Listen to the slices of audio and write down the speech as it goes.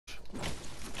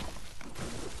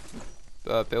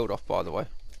build off, by the way.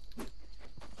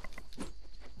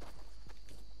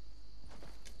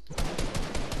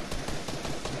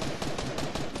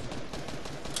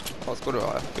 Oh, it's got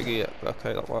a figure yet, but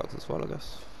okay, that works as well, I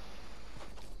guess.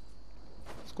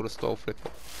 It's got a stall flipper.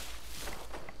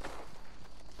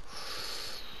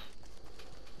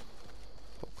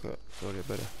 Okay, sorry, I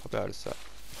better set.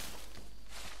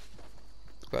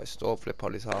 Got a store flip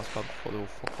on his house man before they all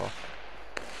fuck off.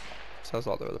 Sounds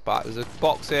like they're at the back. There's a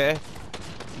box here.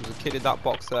 There's a kid in that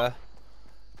box there.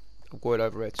 I'm going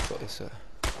over here to put this.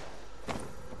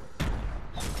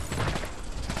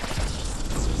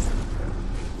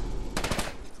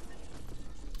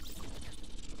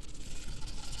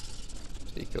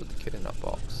 He killed the kid in that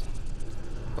box.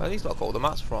 Where he's not got all the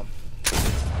mats from?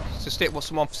 Just hit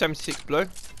someone for 76 blue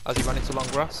as he ran into long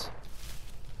grass.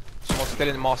 Someone's still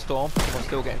in my storm. Someone's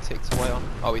still getting ticked away on.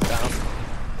 Oh, he's down.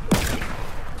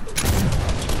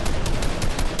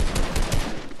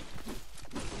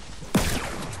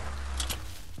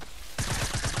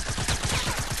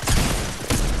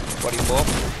 Four.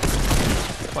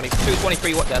 22,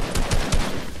 23, what dead?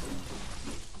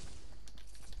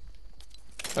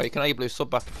 Oh, you can have your blue sub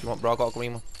back if you want, bro. I got a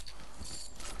green one.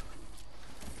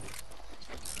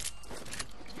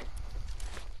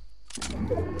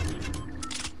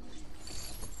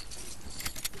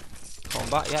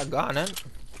 Combat, yeah, got it, then.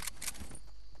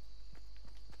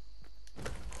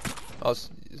 Oh,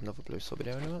 there's another blue sub in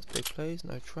there anyway. Big plays,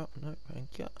 no trap, no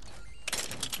rank yet.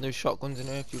 No shotguns in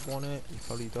here if you want it. You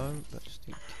probably don't, but just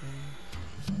in case.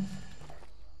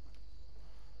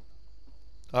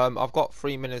 I've got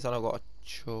 3 minutes and I've got a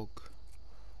chug.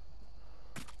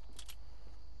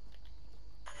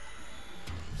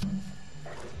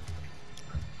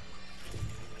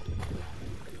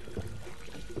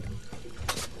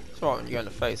 It's alright when you get in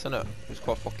the face, isn't it? Just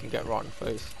gotta fucking get right in the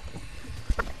face.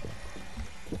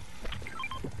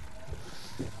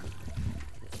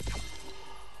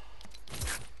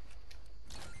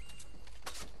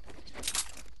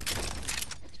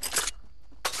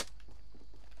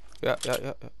 Yeah.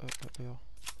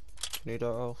 Need what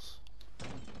else?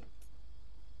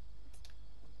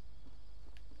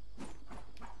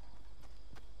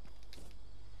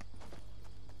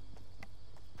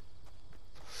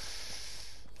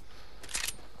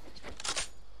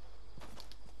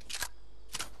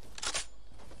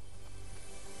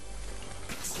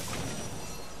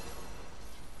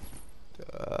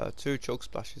 Two chug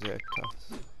splashes here,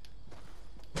 Cass.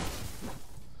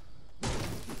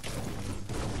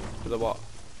 For the what?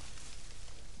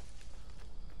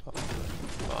 Oh,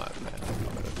 right, man.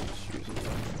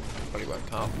 Probably won't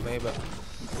count for me, but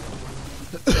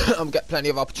I'm getting plenty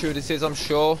of opportunities, I'm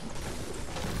sure.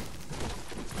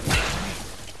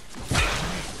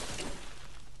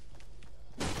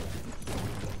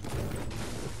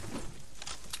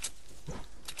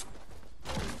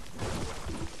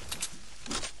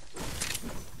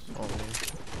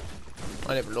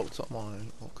 I never looked at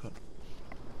mine. Okay.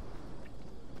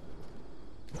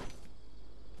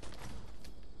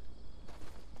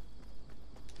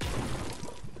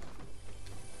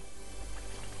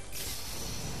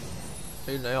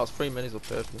 Who knows? I was 3 minutes up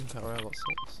there. Didn't carry out. I got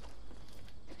 6.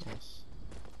 Nice.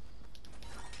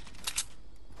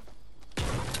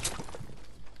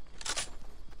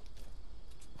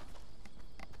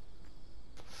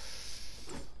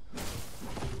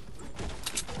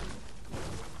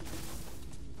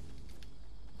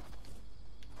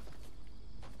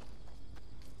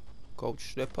 Gold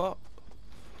slip up.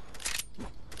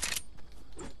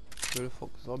 Who the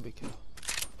fuck is zombie killer?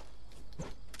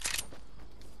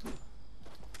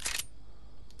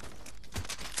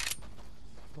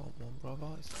 One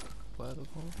brother, it's where the gold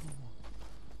one.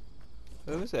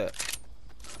 Who is it?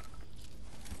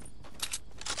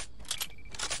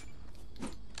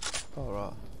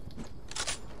 Alright.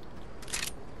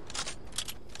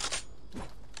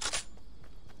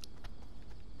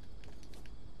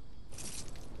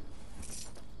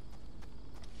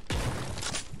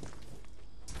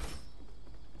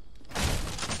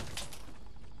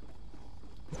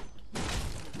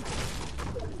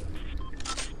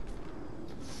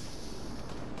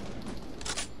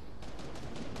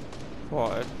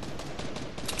 Right.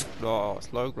 No,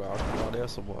 it's low ground around here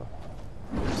somewhere.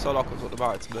 So like I was at the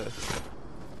mountain to me.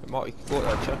 It might, you can go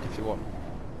there and check if you want.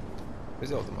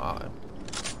 Is it up the mountain?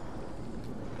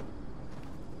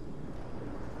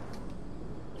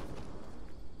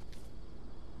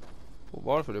 Well,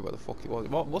 why if I knew where the fuck it was?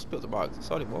 It must be up the mountain,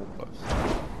 it's only more close.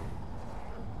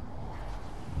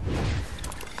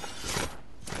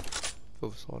 The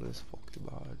other side of this fucking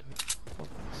mountain, dude. Fuck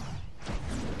this.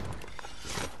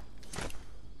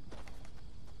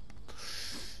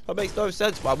 That makes no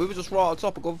sense, man. We were just right on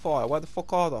top of gunfire. Where the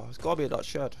fuck are they? It's gotta be in that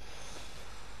shed.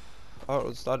 I don't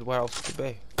understand where else it could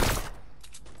be.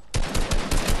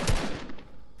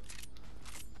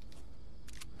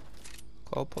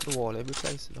 Go put the wall in,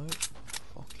 replace it out.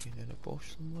 Fucking in a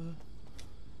bush somewhere.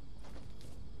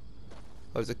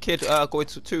 Oh, there's a kid going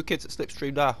to 2 kids at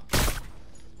Slipstream now.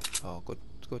 Oh, good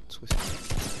twist.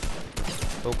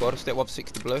 Oh god, a step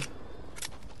 160 blue.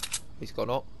 He's gone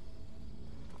up.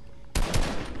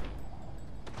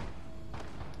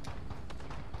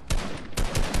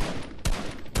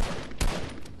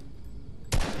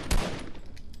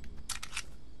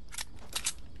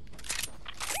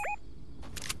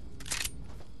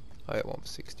 I hit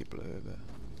 160 blue a bit.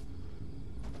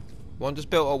 One just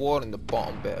built a wall in the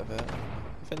bottom bit of it.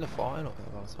 I think they're fine up there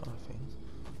by the time of things.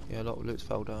 Yeah, a lot of loot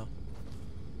fell down.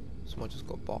 Someone just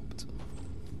got bopped.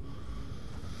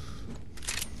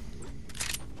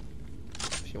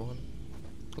 If you want.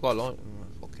 I got a launch.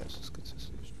 Fuck yeah, it's just good to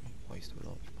see. Waste of a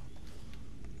launch pad.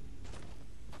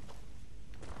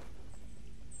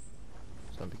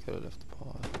 Zombie killer left the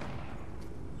pile.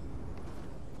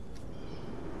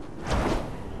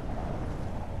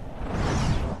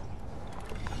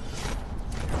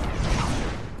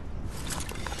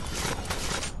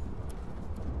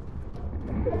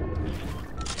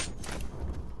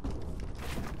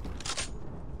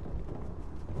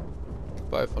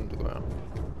 Both underground.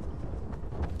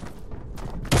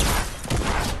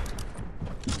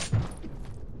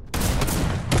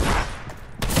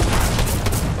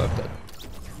 Both dead.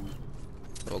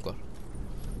 Oh god.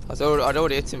 I'd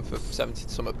already hit him for 70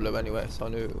 something blue anyway, so I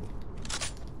knew.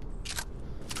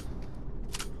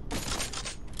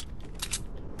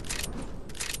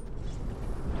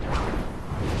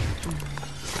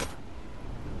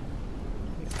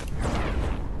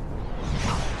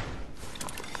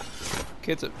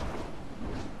 Kids are...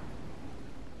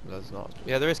 There's not.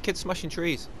 Yeah, there is kids smashing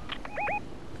trees.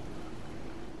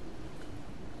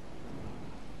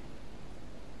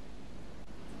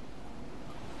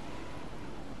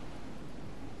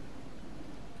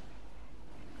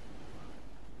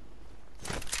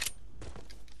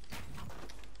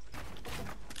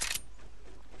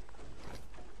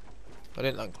 I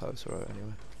didn't land closer out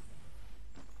anyway.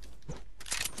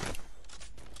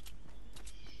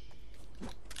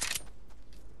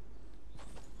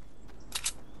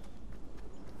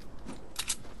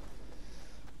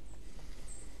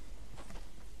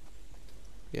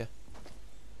 Yeah.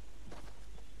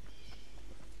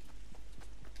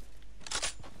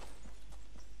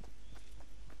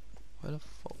 Where the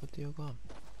fuck would they have gone?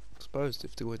 I suppose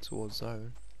if they went towards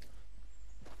zone.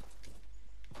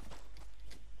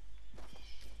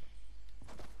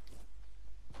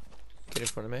 Get in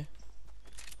front of me.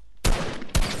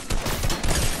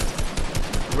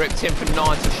 Ripped him for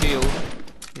 90 shield.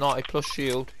 90 plus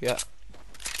shield, yeah.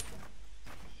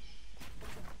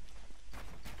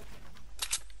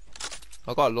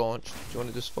 I got launched. Do you want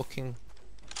to just fucking...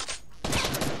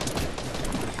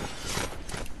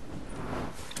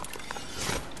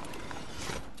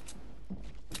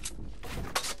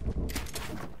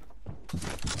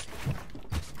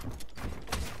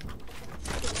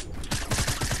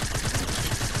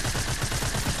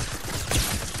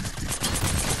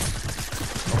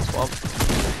 Nice one.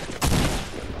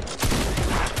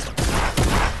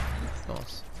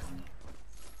 Nice.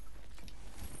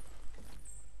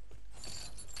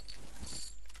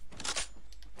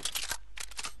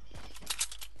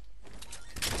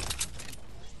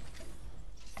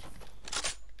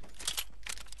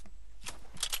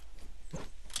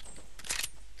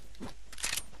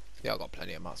 Yeah, I got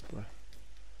plenty of mats, bro.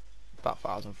 About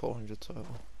 1,400 total.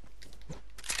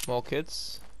 More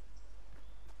kids.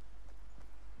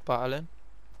 Battling.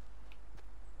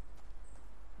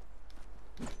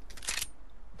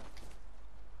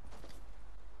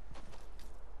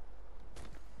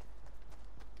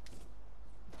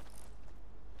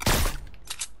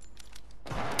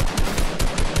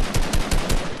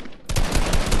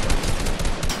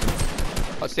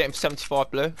 I was hitting for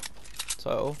 75 blue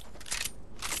total.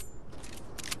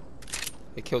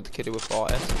 He killed the kid who was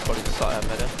fighting, so he probably just started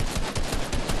medding.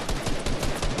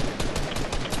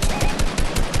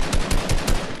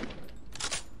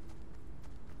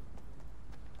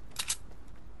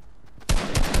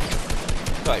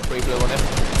 Got 3 blue on him.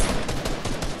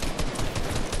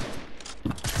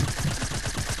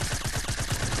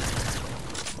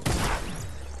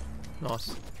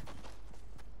 Nice.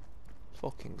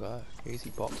 Fucking go. Easy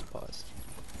box buys.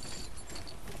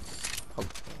 Oh.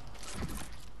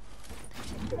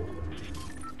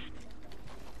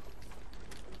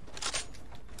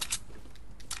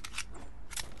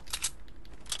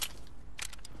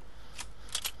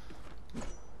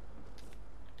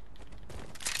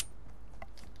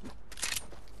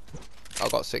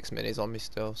 I've got 6 minis on me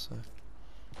still, so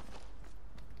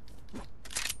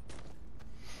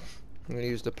I'm gonna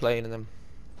use the plane and then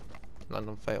land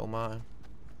on Fatal Mine.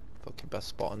 Fucking best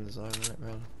spot in the zone, isn't it,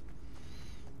 really?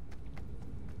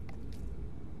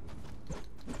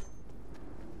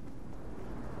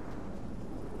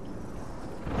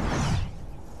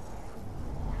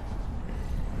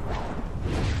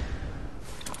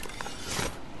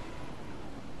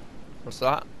 What's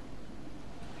that?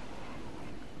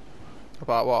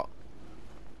 About what?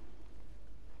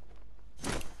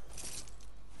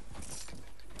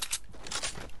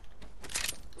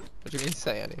 What do you mean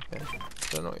say anything? I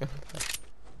don't know what you're about.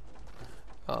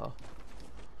 Oh.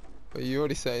 But you're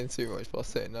already saying too much by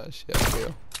saying that shit, I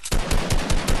feel.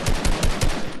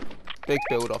 Big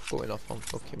build off going off on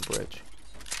fucking bridge.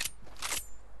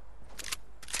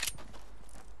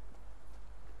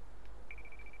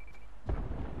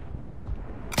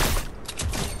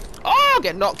 Oh,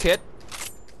 get knocked, kid.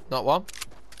 Not one.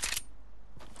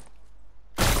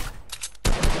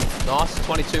 Nice,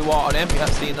 22 watt on him. You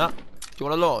haven't seen that. Do you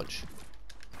want to launch?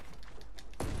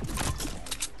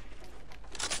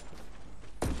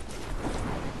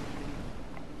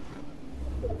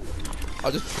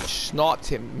 I just sniped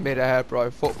him mid-air,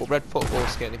 bro. Red football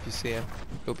skin. If you see him,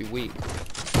 he'll be weak.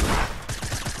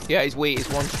 Yeah, he's weak. He's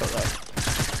one shot though.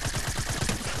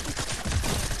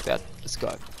 Dead. Let's go.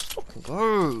 Let's fucking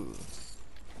go.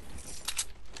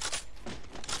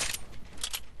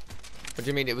 What do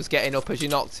you mean it was getting up as you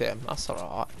knocked him? That's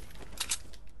alright.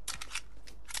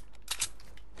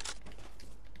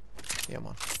 Yeah,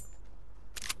 man.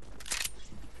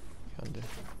 Can do.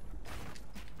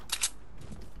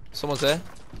 Someone's there.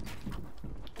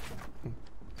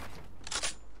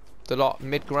 They're like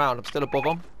mid-ground. I'm still above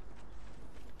them.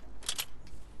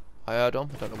 I heard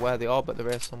them. I don't know where they are, but they're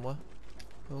here somewhere.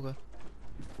 Okay.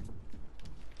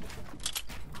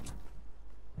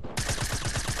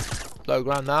 Low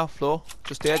ground now, floor.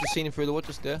 Just there, just seen him through the wood,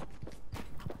 just there.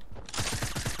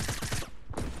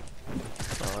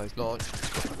 Oh, he's launched.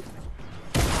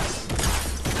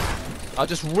 I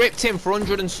just ripped him for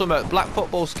 100 and something. Black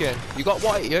football skin. You got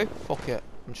white, you? Fuck it.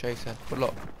 I'm chasing. Good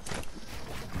luck.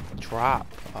 Trap.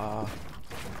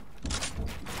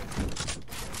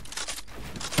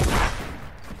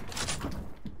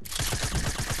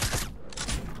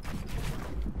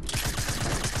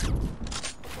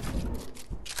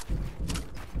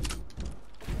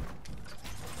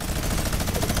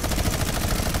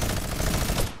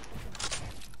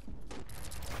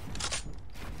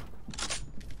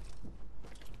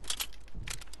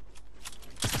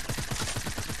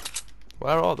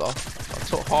 Where are they? I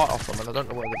took heart off them and I don't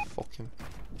know where they're fucking...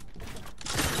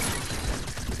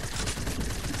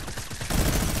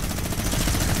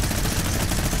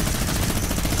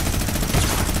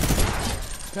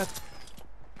 God.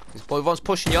 This boy one's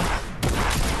pushing you.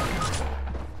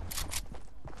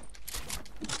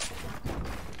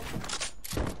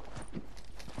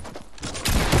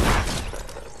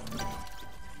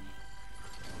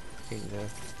 In there.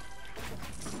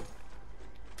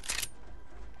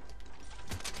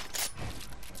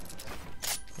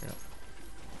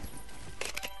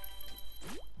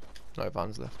 No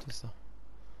vans left, is there?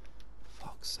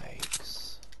 Fuck's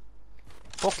sakes.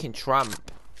 Fucking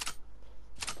tramp.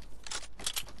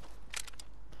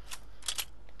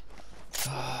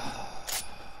 That's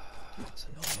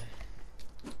annoying.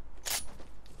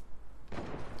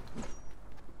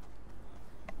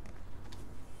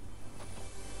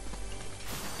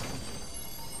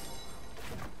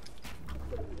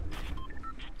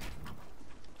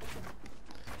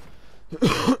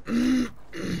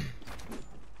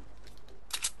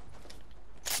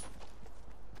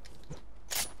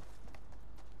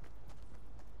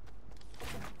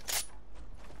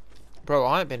 Bro,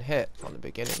 I ain't been hit from the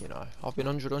beginning, you know. I've been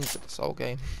 100 this whole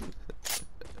game.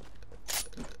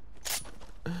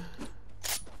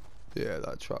 Yeah,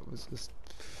 that trap was just...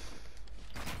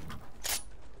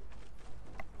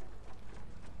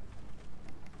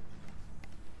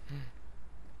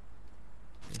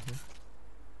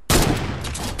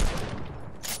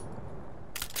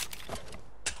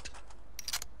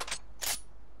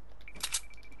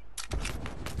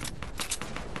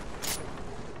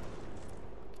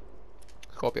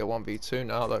 Gotta be a 1v2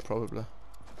 now though, probably.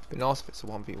 Be nice if it's a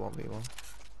 1v1v1.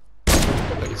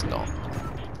 But it's not.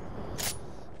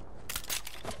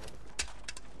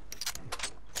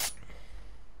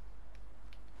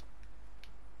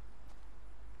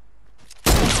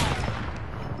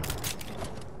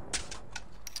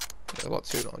 I've got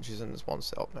 2 launches and there's one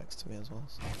set up next to me as well.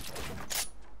 So.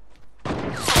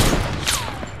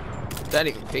 Don't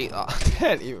even beat that.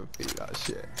 Don't even beat that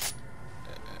shit.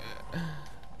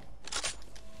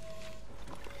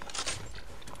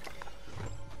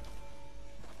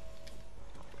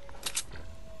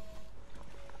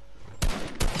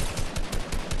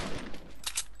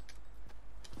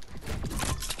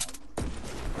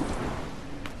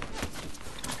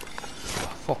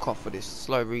 Fuck off with this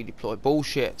slow redeploy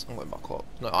bullshit. I'm going back up.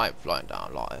 No, I ain't flying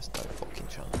down like there's no fucking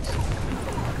chance.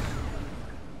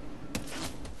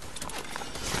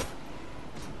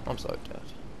 I'm so dead.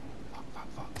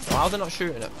 Fuck. How are they not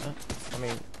shooting at me? I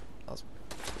mean, that's,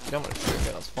 if you don't want to shoot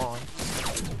me, that's fine.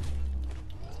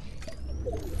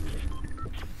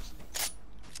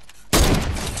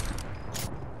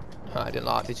 I didn't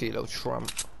like it, you little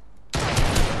tramp.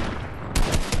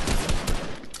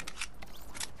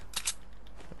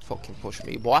 Fucking push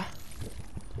me, boy.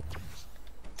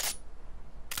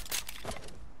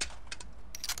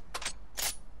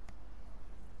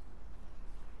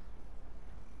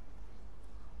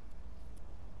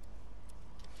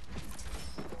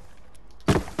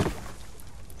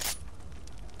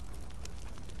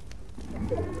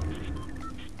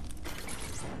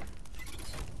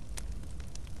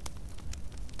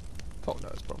 Fuck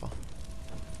knows, brother.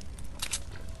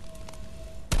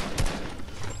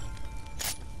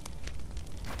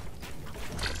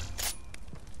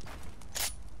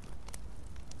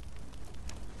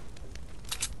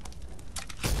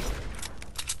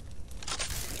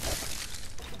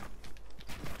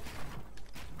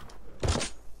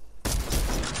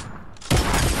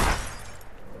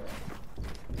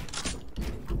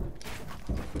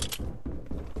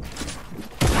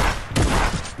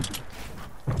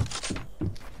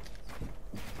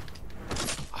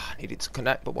 Needed to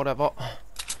connect, but whatever.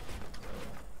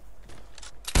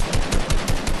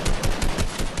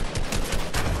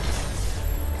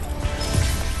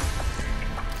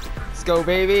 Let's go,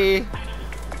 baby.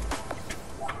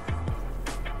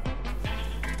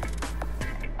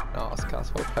 Nice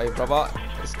cast, well played, brother.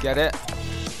 Let's get it.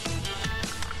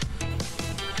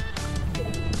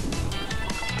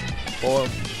 Boom.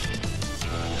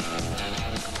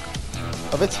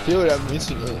 I bet you feel that I'm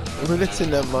missing it. We're letting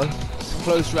them, man.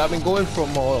 Close, I've been going for a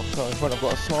mile in front. I've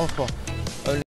got a sniper.